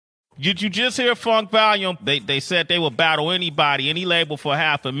Did you just hear Funk Volume? They said they would battle anybody, any label for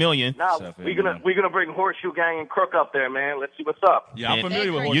 $500,000. Nah, we're gonna bring Horseshoe Gang and Crook up there, man. Let's see what's up. Yeah, I'm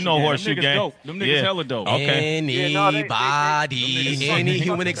familiar with Horseshoe. You know Gang. Horseshoe Gang. Dope. Them niggas hella dope. Okay. Anybody, any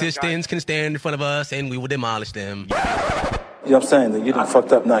human existence can stand in front of us and we will demolish them. You know what I'm saying? That you done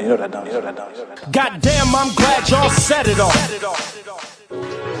fucked up now. You know that, don't you? Goddamn, I'm glad y'all set it off.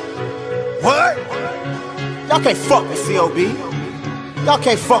 What? Y'all can't fuck with COB. Y'all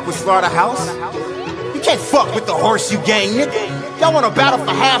can't fuck with Slaughterhouse. You can't fuck with the Horseshoe Gang, nigga. Y'all wanna battle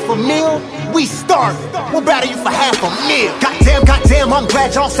for $500,000? We starving. We'll battle you for $500,000. Goddamn, I'm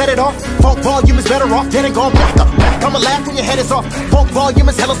glad y'all set it off. Funk volume is better off than it gon' back up. I'ma laugh when your head is off. Funk volume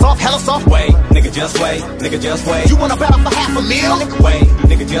is hella soft. Wait, nigga, just wait. Nigga, just wait. You wanna battle for $500,000? Nigga, wait.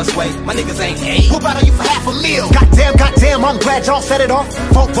 Nigga, just wait. My niggas ain't eight. We'll battle you for $500,000. Goddamn, I'm glad y'all set it off.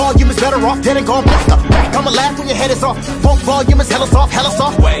 Funk volume is better off than it gon' back up. I'ma laugh when your head is off. Funk volume is hella soft.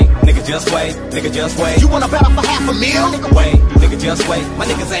 Wait, nigga, just wait. Nigga, just wait. You wanna battle for $500,000? Nigga, wait. Nigga, just wait. My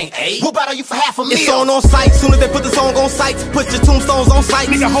niggas ain't eight. We'll battle you for $500,000. It's on site. Soon as they put the song on sites, put your tombstones on sites.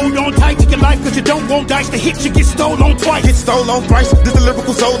 Nigga, hold on tight to your life, cause you don't want dice. The hit you get stolen twice. Get stolen thrice. This the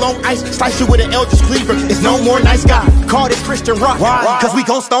lyrical soul on ice. Slice you with an Eldritch cleaver. It's no more nice guy. Call this Christian rock. Why? Cause we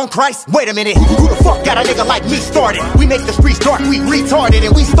gon' stone Christ. Wait a minute. Who the fuck got a nigga like me started? We make the streets dark. We retarded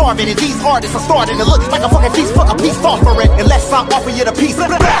and we starving. And these artists are starting to look like a fucking feast. Fuck a peace offering. Unless I offer you the peace.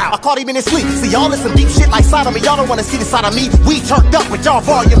 I caught him in his sleep. See, y'all listen deep shit like side of me. Y'all don't wanna see the side of me. We turned up, but y'all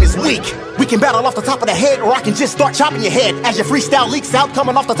volume is weak. We can battle off the top of the head, or I can just start chopping your head. As your freestyle leaks out,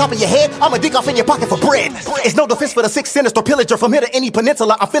 coming off the top of your head, I'ma dig off in your pocket for bread. It's no defense for the sixth sinister pillager. From here to any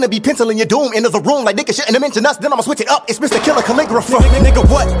peninsula, I'm finna be penciling your doom into the room. Like niggas shouldn't mention us, then I'ma switch it up. It's Mr. Killer Calligrapher. Nigga,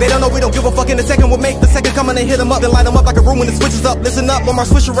 what? They don't know we don't give a fuck. In a second, we'll make the second coming and hit them up. Then light them up like a room when it switches up. Listen up, on my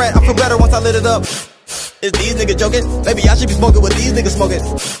swisher rat, I feel better once I lit it up. Is these niggas joking? Maybe I should be smoking what these niggas smoking.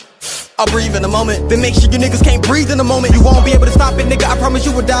 I'll breathe in a moment, then make sure you niggas can't breathe in a moment. You won't be able to stop it, nigga, I promise you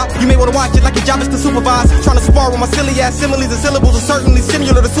will die. You may wanna watch it like your job is to supervise. Trying to spar with my silly ass similes and syllables are certainly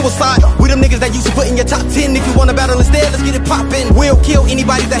similar to suicide. We them niggas that used to put in your top 10. If you wanna battle instead, let's get it poppin'. We'll kill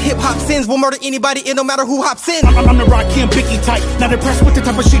anybody that hip-hop sins. We'll murder anybody, it no matter who hops in. I'm the Rakim Biggie type, not impressed with the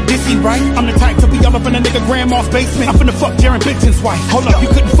type of shit Dizzy, right? I'm the type to be all up in a nigga grandma's basement. I'm finna fuck Jaron Benton's wife. Hold up, you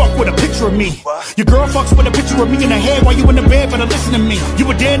couldn't fuck with a picture of me. Your girl fucks with a picture of me in her head while you in the bed, better listen to me. You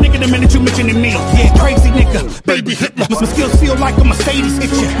a dead nigga the minute you mentioning me. Yeah, crazy nigga, baby Hitler. My skills feel like a Mercedes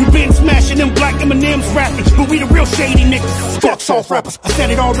itcher. We been smashing them black M&M's rapping, but we the real shady niggas. Fuck soft rappers, I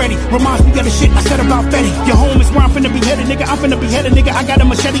said it already. Reminds me of the shit I said about Fetty. Your home is where I'm finna be headed, nigga. I'm finna be headed, nigga. I got a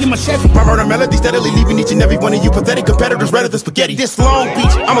machete in my Chevy. I wrote a melody steadily, leaving each and every one of you pathetic competitors redder than spaghetti. This Long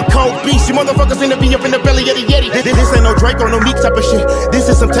Beach, I'm a cold beast. You motherfuckers finna be up in the belly of the Yeti. This ain't no Drake or no Meek type of shit. This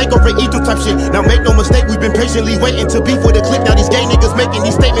is some takeover Ethel type shit. Now make no mistake, we've been patiently waiting to beef with a clip. Now these gay niggas making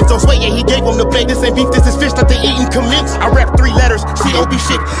these statements on sway, yeah, he gave them the bait. This ain't beef, this is fish that they eating commence. I rap 3 letters, C-O-B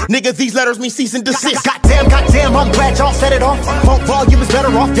shit. Nigga, these letters mean cease and desist. Goddamn, I'm glad y'all set it off. Funk volume is better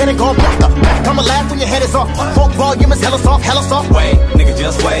off than it gon' back up. I'ma laugh when your head is off. Funk volume is hella soft. Wait, nigga,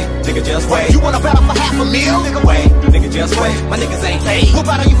 just wait. Nigga, just wait. You wanna battle for $500,000? Nigga, wait. Nigga, just wait. My niggas ain't eight. We'll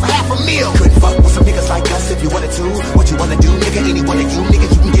battle you for $500,000. Couldn't fuck with some niggas like us if you wanted to. What you wanna do, nigga? Any one of you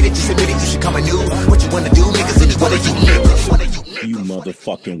niggas, you can get it, just admit it, you should come anew. What you wanna do, niggas? Any one of you niggas. You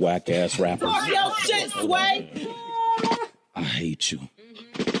motherfucking whack ass rappers. Fuck your shit, Sway. I hate you.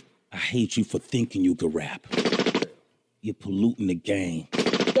 I hate you for thinking you could rap. You're polluting the game.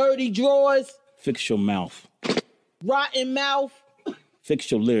 Dirty drawers. Fix your mouth. Rotten mouth. Fix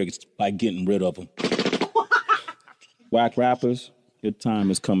your lyrics by getting rid of them. Whack rappers, your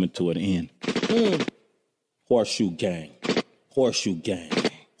time is coming to an end. Horseshoe Gang. Horseshoe Gang.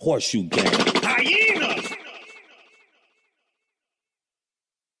 Horseshoe Gang. Hyenas!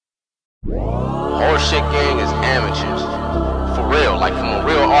 Horseshit Gang is amateurs. For real, like from a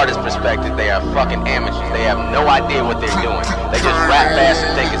real artist perspective, they are fucking amateurs. They have no idea what they're doing. They just rap fast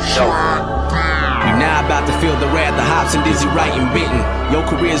and think it's dope. You now about to feel the wrath of HOPSIN, Dizzy, writing, bitten. Your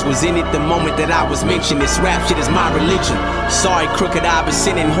careers was in it the moment that I was mentioned. This rap shit is my religion. Sorry, crooked, I've been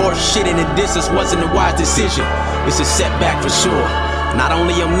sending horse shit, and this wasn't a wise decision. It's a setback for sure. Not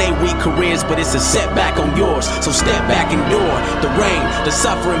only on they weak careers, but it's a setback on yours. So step back, endure the rain, the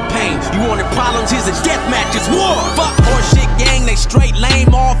suffering, pain. You wanted problems, here's a death match, it's war. Fuck Horseshit Gang, they straight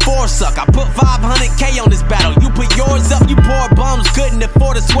lame, all four suck. I put 500K on this battle, you put yours up. You poor bums couldn't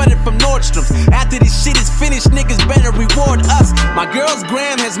afford a sweater from Nordstrom's. After this shit is finished, niggas better reward us. My girl's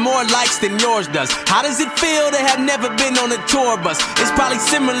gram has more likes than yours does. How does it feel to have never been on a tour bus? It's probably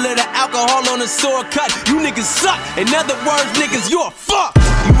similar to alcohol on a sore cut. You niggas suck, in other words, niggas, you're fuck.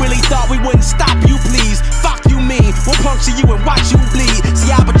 You really thought we wouldn't stop you, please? Fuck you mean, we'll puncture you and watch you bleed.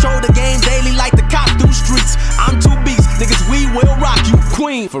 See, I patrol the game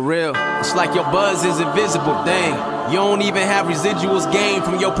For real, it's like your buzz is invisible, dang. You don't even have residuals gained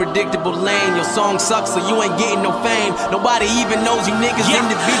from your predictable lane. Your song sucks, so you ain't getting no fame. Nobody even knows you niggas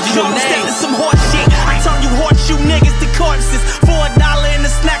individual names. Some horse shit. I turn you horseshoe niggas to corpses. For $1 in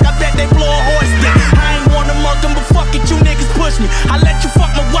a snack, I bet they blow a horse dick. I ain't wanna murk them, but fuck it, you niggas push me. I let you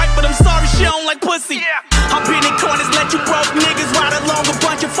fuck my wife, but I'm sorry she don't like pussy. I've been in corners, let you broke niggas ride along a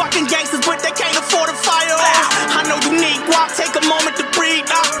bunch of fucking gangsters, but they can't afford a firearm. I know you need guap, take a moment to breathe.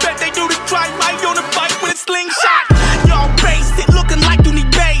 I bet they do the drive-by on the bike with a slingshot. Y'all basic, looking like you need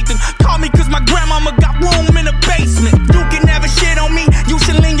bathing. Call me cause my grandmama got room in the basement. You can never shit on me, you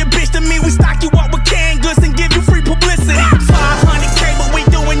should lend your bitch to me. We stock you up with canned goods and give you free publicity. 500K, but we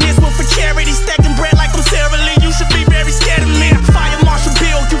doing this one for charity. Stacking bread like I'm Sarah Lee, you should be very scared of me. Fire Marshal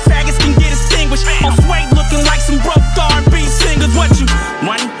Bill, you faggots can get extinguished. On Sway looking like some broke R&B singers. What you,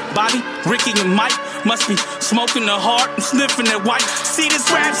 Wayne, Bobby, Ricky and Mike must be smoking the heart and sniffing that white. See, this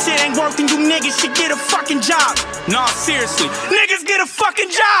rap shit ain't working, you niggas should get a fucking job. Nah, seriously, niggas get a fucking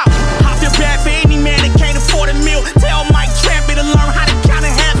job. Hop your bad for any man that can't afford a meal. Tell Mike Trampy to learn how to count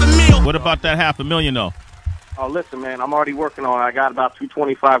a half a meal. What about that $500,000 though? Oh, listen, man, I'm already working on it. I got about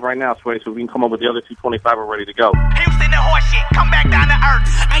 225 right now, Sway, so we can come up with the other 225 and ready to go. Houston, the horse shit, come back down to earth.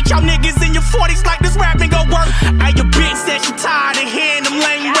 Ain't y'all niggas in your 40s like this rapping go work? Hey, your bitch said she tired of hearing them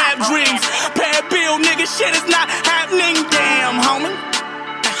lame rap dreams. Pay a bill, nigga, shit is not happening. Damn, homie.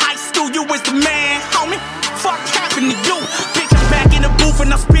 In high school, you was the man, homie. Fuck happened to you? Bitch, I'm back in the booth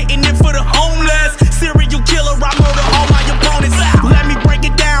and I'm spitting it for the homeless. Serial killer, I murder all my opponents. Let me break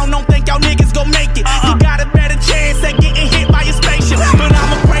it down, don't think y'all niggas gon' make it. You got a better chance at getting hit by your spaceship. But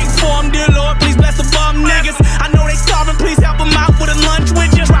I'ma pray for them, dear Lord, please bless the bum niggas. I know they starving, please help them out with a lunch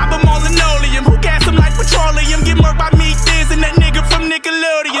with you. Drop them all linoleum, who gas them like petroleum. Get murked by me, Thiz and that nigga from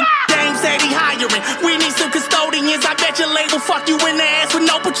Nickelodeon. Dame said he hiring, we need some custodians. I bet your label fuck you in the ass with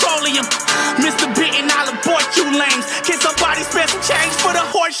no petroleum. Mr. Bitten, I'll abort you lames. Can somebody spend some change for the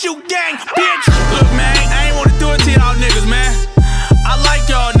Horseshoe gang, bitch? Look, man, I ain't wanna do it to y'all niggas, man. I like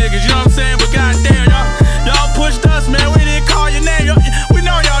y'all niggas, you know what I'm saying? But goddamn, y'all pushed us, man. We didn't call your name. We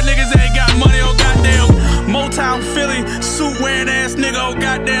know y'all niggas ain't got money, oh goddamn. Motown Philly, suit wearing ass nigga, oh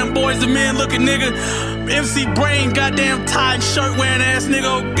goddamn. Boys the men looking nigga. MC Brain, goddamn tie and shirt wearing ass nigga,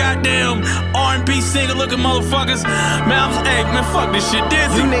 oh goddamn. R&B singer looking motherfuckers. Man, hey, man, fuck this shit.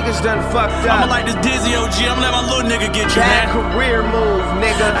 Dizzy. You niggas done fucked up. I'ma like this Dizzy OG. I'ma let my little nigga get you, man. Bad career move,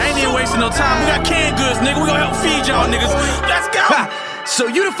 nigga. I ain't even wasting no time. We got canned goods, nigga. We gonna help feed y'all niggas. Let's go. So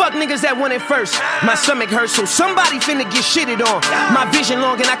you the fuck niggas that won it first. My stomach hurts, so somebody finna get shitted on. My vision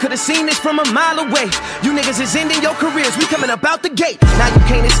long and I could've seen this from a mile away. You niggas is ending your careers, we coming up out the gate. Now you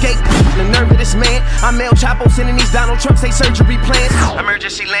can't escape the nerve of this man. I'm El Chapo sending these Donald Trumps, they surgery plans.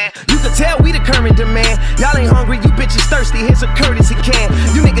 Emergency land. You can tell we the current demand. Y'all ain't hungry, you bitches thirsty, here's a courtesy can.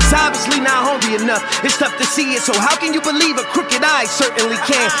 You niggas obviously not hungry enough. It's tough to see it, so how can you believe a crooked eye certainly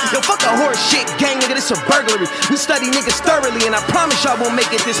can? Yo, fuck a horse shit gang, nigga, this a burglary. We study niggas thoroughly and I promise y'all won't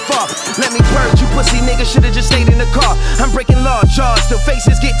make it this far. Let me purge you pussy niggas, should've just stayed in the car. I'm breaking law, charge till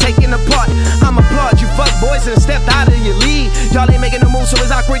faces get taken apart. I'm applaud you fuck boys and stepped out of your lead. Y'all ain't making no move, so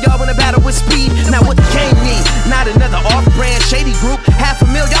it's awkward, y'all wanna battle with speed. Now what the game need? Not another off-brand shady group.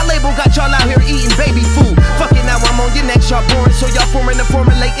 $500,000, y'all label got y'all out here eating baby food. Fuck it, now I'm on your neck, y'all boring, so y'all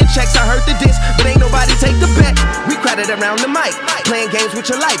formulating checks. I heard the diss, but ain't nobody take the bet. We crowded around the mic, playing games with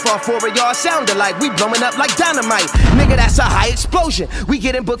your life. All four of y'all sound alike, we blowing up like dynamite. Nigga, that's a high explosion. We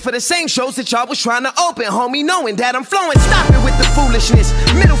getting booked for the same shows that y'all was trying to open, homie, knowing that I'm flowing. Stop it with the foolishness.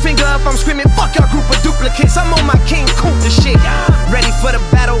 Middle finger up, I'm screaming, fuck y'all group of duplicates. I'm on my King Kunta shit. Ready for the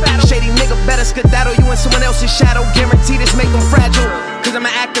battle. Shady nigga better skedaddle. You in someone else's shadow. Guarantee this make them fragile. Cause I'm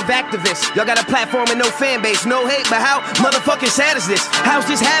an active activist. Y'all got a platform and no fan base. No hate, but how motherfucking sad is this? How's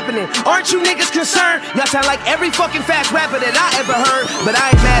this happening? Aren't you niggas concerned? Y'all sound like every fucking fast rapper that I ever heard. But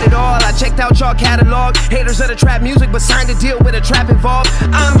I ain't mad at all. I checked out y'all catalog. Haters of the trap music, but signed a deal with a trap involved.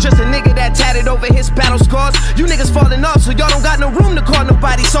 I'm just a nigga that tatted over his battle scars. You niggas falling off, so y'all don't got no room to call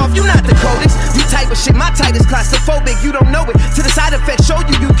nobody soft. You not the coldest. You type of shit. My type is claustrophobic. You don't know it. To the side effects show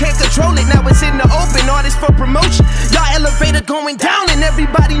you you can't control it. Now it's in the open. All this for promotion. Y'all elevator going down and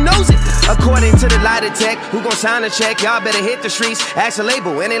everybody knows it. According to the lie detect, who gon' sign a check? Y'all better hit the streets. Ask a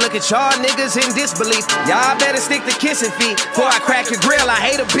label and they look at y'all niggas in disbelief. Y'all better stick to kissing feet. Before I crack your grill, I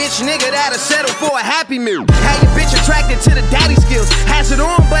hate a bitch nigga that'll settle for a happy meal. Have your bitch attracted to the daddy skills. Has it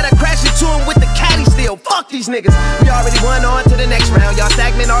on, but I crash into him with the caddy still. Fuck these niggas. We already won on to the next round. Y'all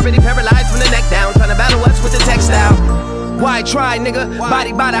stagnant, already paralyzed from the neck down. Trying to battle us with the textile. Why try, nigga?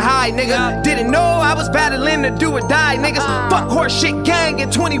 Body by the high, nigga. Didn't know I was battling to do or die, niggas. Fuck horse shit gang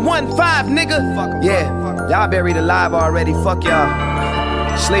and 21-5, nigga. Yeah, y'all buried alive already. Fuck y'all.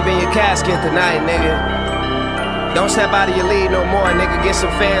 Sleep in your casket tonight, nigga. Don't step out of your lead no more, nigga. Get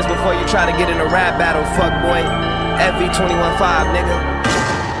some fans before you try to get in a rap battle, fuck boy. FV215, nigga.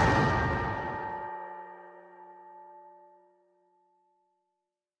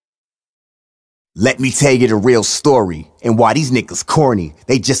 Let me tell you the real story and why these niggas corny.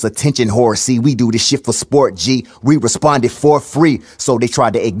 They just attention whore. See, we do this shit for sport, G. We responded for free, so they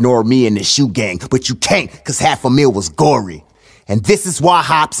tried to ignore me and the shoe gang. But you can't, cause $500,000 was gory. And this is why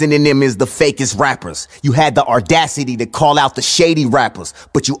HOPSIN and them is the fakest rappers. You had the audacity to call out the shady rappers,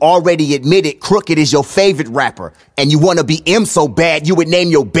 but you already admitted Crooked is your favorite rapper. And you wanna be M so bad you would name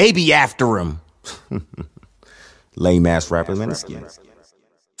your baby after him. Lame ass rappers, man.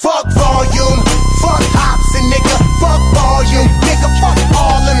 Fuck volume, fuck HOPSIN, nigga, fuck volume, nigga, fuck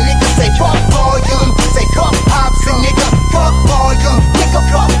all them niggas, say fuck volume, say fuck HOPSIN, nigga, fuck volume, nigga,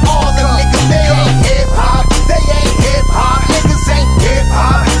 fuck all them niggas, they ain't hip-hop, they ain't hip-hop, niggas ain't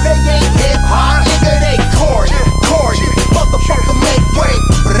hip-hop, they ain't hip-hop, nigga, they corny, motherfucker make way,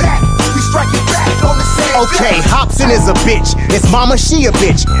 rap, we strike it back on the same. Okay, HOPSIN is a bitch, his mama she a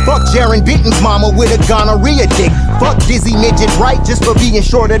bitch, fuck Jaron Benton's mama with a gonorrhea dick, fuck Dizzy Midget Right just for being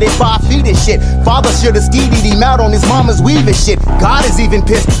shorter than 5 feet and shit. Father shoulda skeeted him out on his mama's weave and shit. God is even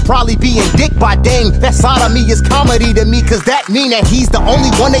pissed, probably being dick by dang. That sodomy is comedy to me, cause that mean that he's the only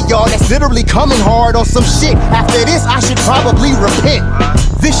one of y'all that's literally coming hard on some shit. After this, I should probably repent.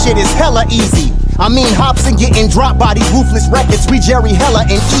 This shit is hella easy. I mean, HOPSIN getting dropped by these ruthless records. We Jerry Hella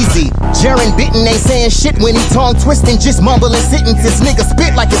and Easy. Jaron Benton ain't saying shit when he tongue twisting, just mumbling sentences. Nigga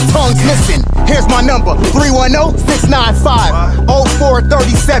spit like his tongue's missing. Here's my number,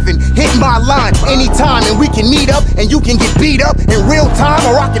 310-695-0437. Hit my line anytime and we can meet up and you can get beat up in real time,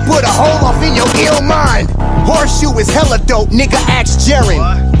 or I can put a hole off in your ill mind. Horseshoe is hella dope, nigga, ask Jaron.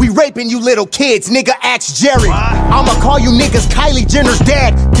 We raping you little kids, nigga, ask Jared. I'ma call you niggas Kylie Jenner's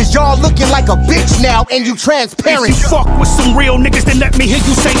dad, cause y'all looking like a bitch now and you transparent. If you fuck with some real niggas, then let me hear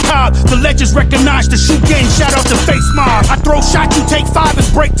you say Cobb. The legends recognize the shoe game, shout out to Face Mob. I throw shots, you take 5,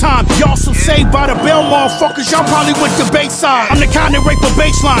 it's break time. Y'all some saved by the bell, motherfuckers, y'all probably went to Bayside. I'm the kind that rape a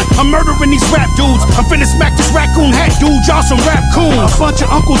baseline, I'm murdering these rap dudes. I'm finna smack this raccoon hat dude, y'all some rap coons. A bunch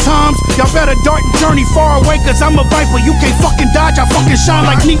of Uncle Toms, y'all better dart and journey far away, cause I'm a viper, you can't fucking dodge, I fucking shine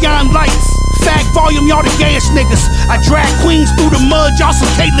like neon lights. Fag volume, y'all the gayest niggas. I drag queens through the mud, y'all some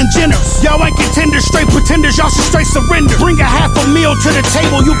Caitlyn Jenners. Y'all ain't contenders, straight pretenders, y'all should straight surrender. Bring a $500,000 to the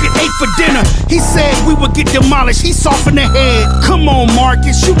table, you get 8 for dinner. He said we would get demolished, he soft in the head. Come on,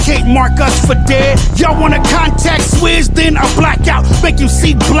 Marcus, you can't mark us for dead. Y'all wanna contact Swizz, then I black out. Make him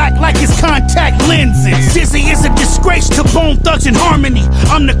see black like his contact lenses. Dizzy is a disgrace to Bone Thugs and Harmony.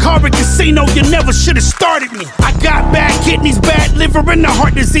 I'm the car at casino, you never should've started me. I got bad kidneys, bad liver, and a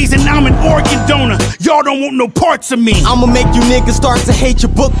heart disease, and I'm an organ donor. Y'all don't want no parts of me. I'ma make you niggas start to hate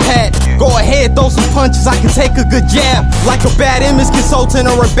your book pad. Go ahead, throw some punches, I can take a good jab. Like a bad image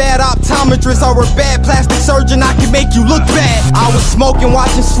consultant or a bad optometrist or a bad plastic surgeon, I can make you look bad. I was smoking,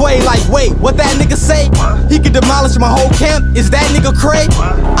 watching Sway like, wait, what that nigga say? He could demolish my whole camp, is that nigga cray?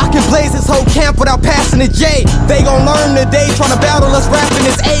 I can blaze this whole camp without passing a J. They gon' learn today, trying to battle us rapping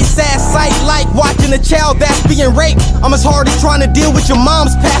this ASAS sight like watching a child that's being raped. I'm as hard as trying to deal with your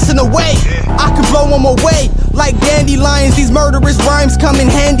mom's passing away. I can blow them away like dandelions. These murderous rhymes come in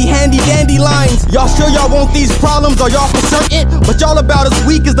handy, handy dandelions. Y'all sure y'all want these problems, or y'all for certain? But y'all about as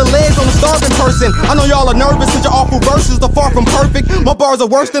weak as the legs on a starving person. I know y'all are nervous cause your awful verses are far from perfect. My bars are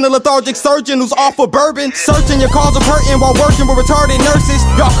worse than a lethargic surgeon who's off for bourbon. Searching your cause of hurting while working with retarded nurses.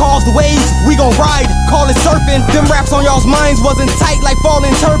 Y'all caused waves, we gon' ride, call it surfing. Them raps on y'all's minds wasn't tight like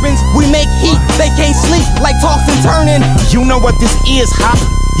falling turbans. We make heat, they can't sleep like tossing turning. You know what this is, Hop?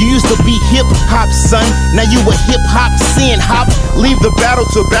 You used to be hip-hop, son. Now you a hip-hop sin, Hop. Leave the battle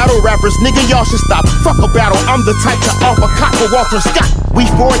to battle rappers. Nigga, y'all should stop. Fuck a battle. I'm the type to offer cock for Walter Scott. We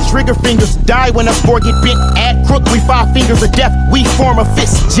 4 trigger fingers. Die when us 4 get bent. Add crook, we 5 fingers of death. We form a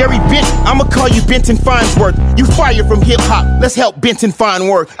fist. Jerry Bent, I'ma call you Benton Farnsworth. You fired from hip-hop. Let's help Benton find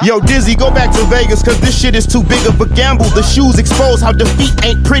work. Yo, Dizzy, go back to Vegas, cause this shit is too big of a gamble. The shoes expose how defeat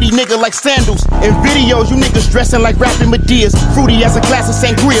ain't pretty, nigga, like sandals. In videos, you niggas dressing like rapping Medeas. Fruity as a glass of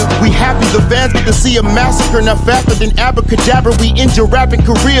sangria. We happy the fans get to see a massacre. Now faster than abracadabra, we end your rapping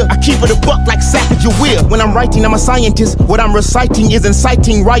career. I keep it a buck like Sacagawea. When I'm writing, I'm a scientist. What I'm reciting is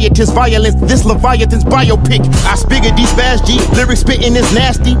inciting riotous violence. This Leviathan's biopic. I spigger these fast G. Lyrics spitting is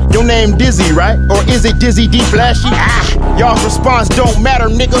nasty. Your name Dizzy, right? Or is it Dizzy D Flashy? Y'all's response don't matter,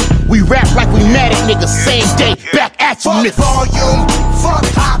 nigga. We rap like we mad at niggas. Same day, back at you, nigga. Fuck volume, fuck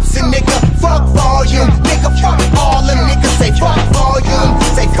HOPSIN, nigga. Fuck volume, nigga. Fuck all them niggas. Say fuck volume,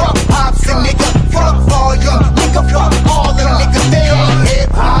 say fuck